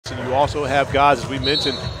And you also have guys, as we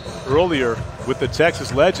mentioned earlier, with the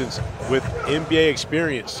Texas Legends with NBA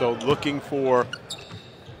experience. So looking for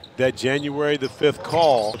that January the 5th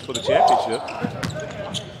call for the championship.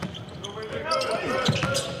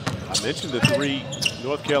 I mentioned the 3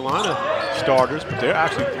 North Carolina starters, but there are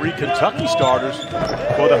actually 3 Kentucky starters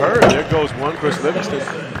for the Herd. There goes one, Chris Livingston.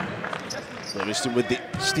 Livingston with the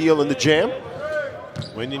steal and the jam.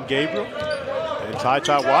 Wenyen Gabriel and Ty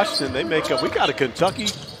Washington, they make up. We got a Kentucky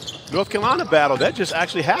North Carolina battle. That just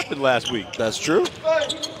actually happened last week. That's true.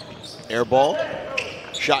 Air ball.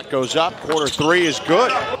 Shot goes up. Corner 3 is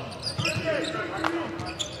good.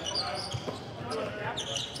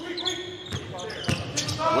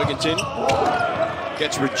 Wigginton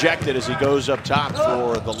gets rejected as he goes up top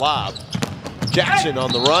for the lob. Jackson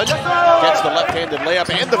on the run. Gets the left-handed layup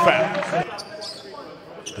and the foul.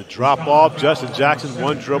 The drop off, Justin Jackson,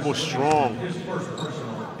 one dribble strong.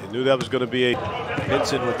 And knew that was going to be a...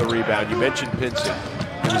 Pinson with the rebound. You mentioned Pinson.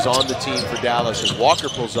 He was on the team for Dallas, and Walker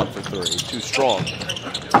pulls up for 3. Too strong.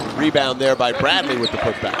 Rebound there by Bradley with the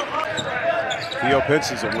putback. Theo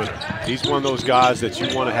Pinson's a winner. He's one of those guys that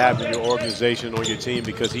you want to have in your organization or your team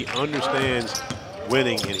because he understands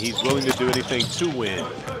winning and he's willing to do anything to win.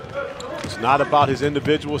 It's not about his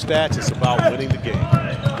individual stats, it's about winning the game.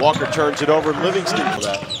 Walker turns it over to Livingston for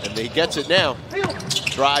that, and he gets it now.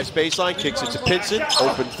 Drives baseline, kicks it to Pinson,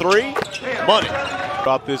 open 3, money.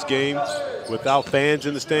 About this game without fans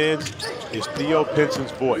in the stands is Theo Pinson's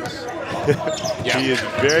voice. Yeah. He is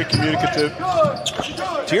very communicative.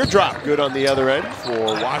 Teardrop good on the other end for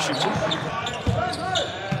Washington.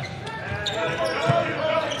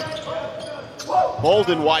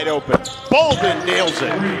 Bolden wide open. Bolden nails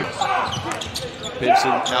it.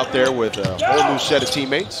 Pinson out there with a whole new set of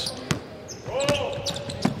teammates.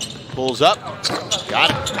 Pulls up.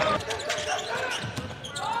 Got it.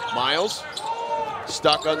 Miles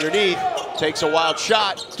stuck underneath. Takes a wild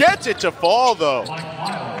shot. Gets it to fall though.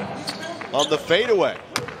 On the fadeaway.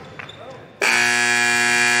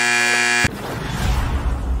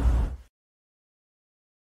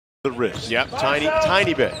 The wrist. Yep,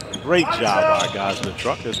 tiny bit. Great job by our guys in the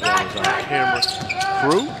truck as well as our camera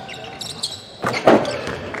crew.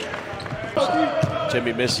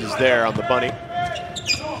 Timmy misses there on the bunny.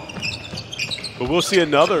 But we'll see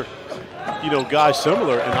another, guy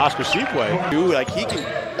similar in Oscar Tshiebwe. Like he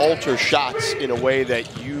can alter shots in a way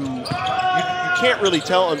that you can't really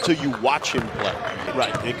tell until you watch him play.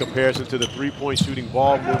 Right, in comparison to the three-point shooting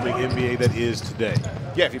ball moving NBA that is today.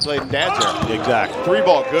 Yeah, if he played in Dad's era. Exactly. 3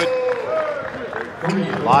 ball good.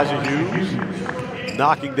 Elijah Hughes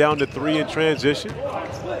knocking down the 3 in transition.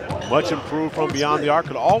 Much improved from beyond the arc.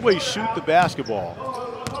 Could always shoot the basketball.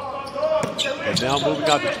 And now moving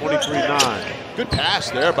out to 23-9. Good pass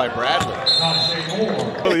there by Bradley.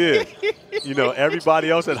 It really is. Everybody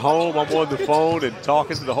else at home, I'm on the phone and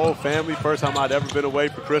talking to the whole family. First time I'd ever been away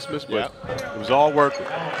for Christmas, but It was all working.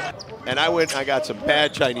 And I got some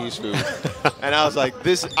bad Chinese food. And I was like,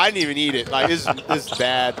 I didn't even eat it. Like, this is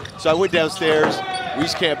bad. So I went downstairs. We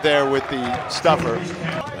camped there with the stuffer.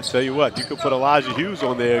 I tell you what, you could put Elijah Hughes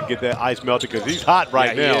on there and get that ice melted because he's hot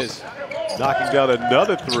right now. He is. Knocking down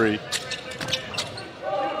another 3.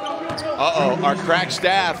 Uh-oh, our crack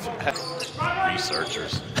staff.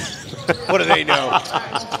 Researchers. What do they know?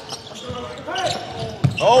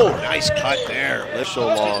 Oh, nice cut there. Live so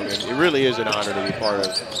long, and it really is an honor to be part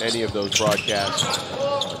of any of those broadcasts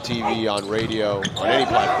on TV, on radio, on any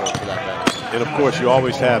platform for that matter. And of course, you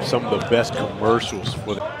always have some of the best commercials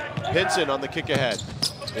for the Pinson on the kick ahead.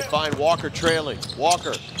 They find Walker trailing.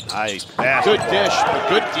 Walker. Nice. Good dish, but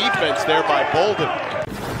good defense there by Bolden.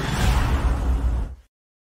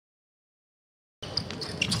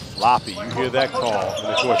 Floppy, you hear that call. And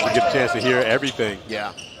of course, we get a chance to hear everything.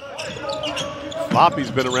 Yeah.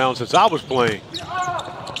 Floppy's been around since I was playing.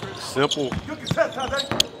 Simple.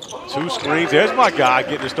 2 screens. There's my guy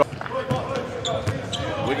getting it started.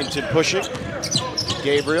 Wigginton pushing.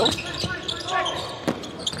 Gabriel.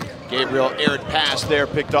 Gabriel errant pass there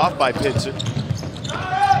picked off by Pinson.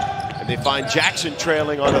 And they find Jackson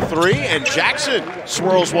trailing on a 3, and Jackson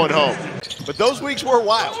swirls one home. But those weeks were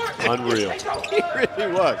wild. Unreal. He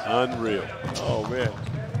really was. Unreal. Oh, man.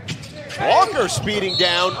 Walker speeding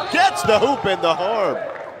down, gets the hoop and the harm.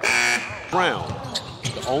 Brown,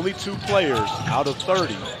 the only 2 players out of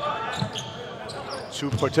 30 to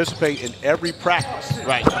participate in every practice.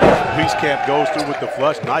 Right. Police Camp goes through with the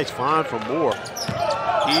flush. Nice find from Moore.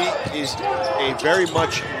 He is a very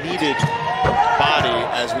much needed body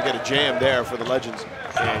as we get a jam there for the Legends.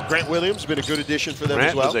 And Grant Williams has been a good addition for them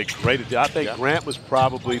as well. Grant was a great addition. I think Grant was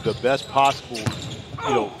probably the best possible,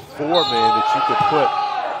 4-man that you could put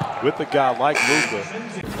with a guy like Luka.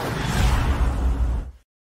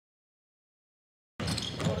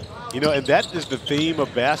 You know, and that is the theme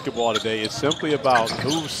of basketball today. It's simply about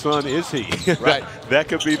whose son is he. Right. that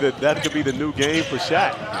could be the new game for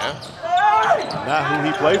Shaq. Yeah. Not who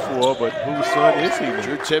he played for, but whose son is he.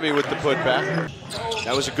 Drew Timme with the putback.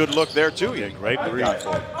 That was a good look there too. Yeah, great read.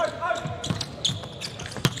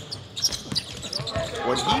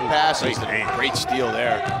 When he passes, great steal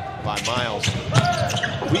there by Miles.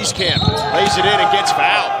 Wieskamp lays it in and gets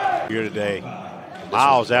fouled. Here today,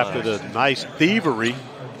 Miles after the nice thievery,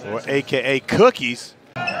 or AKA cookies.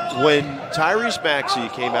 When Tyrese Maxey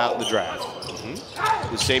came out in the draft,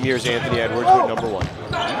 the same year as Anthony Edwards went #1,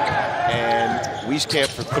 and Wieskamp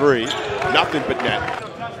for 3, nothing but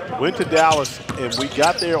net. Went to Dallas, and we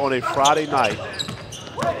got there on a Friday night,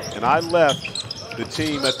 and I left the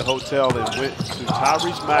team at the hotel and went to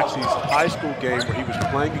Tyrese Maxey's high school game where he was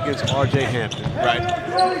playing against R.J. Hampton. Right.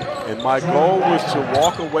 And my goal was to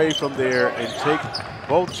walk away from there and take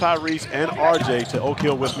both Tyrese and R.J. to Oak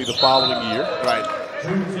Hill with me the following year. Right.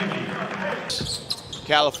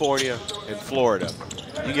 California and Florida.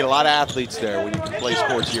 You get a lot of athletes there when you can play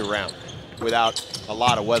sports year-round without a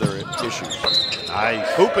lot of weather issues. Nice.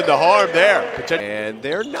 Hooping the harm there. And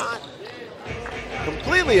they're not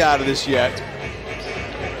completely out of this yet.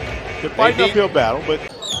 They're fighting an uphill battle, but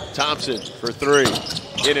Thompson for 3,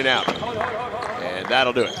 in and out. And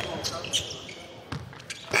that'll do it.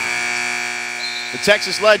 The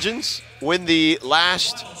Texas Legends win the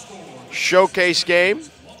last showcase game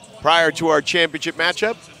prior to our championship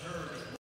matchup.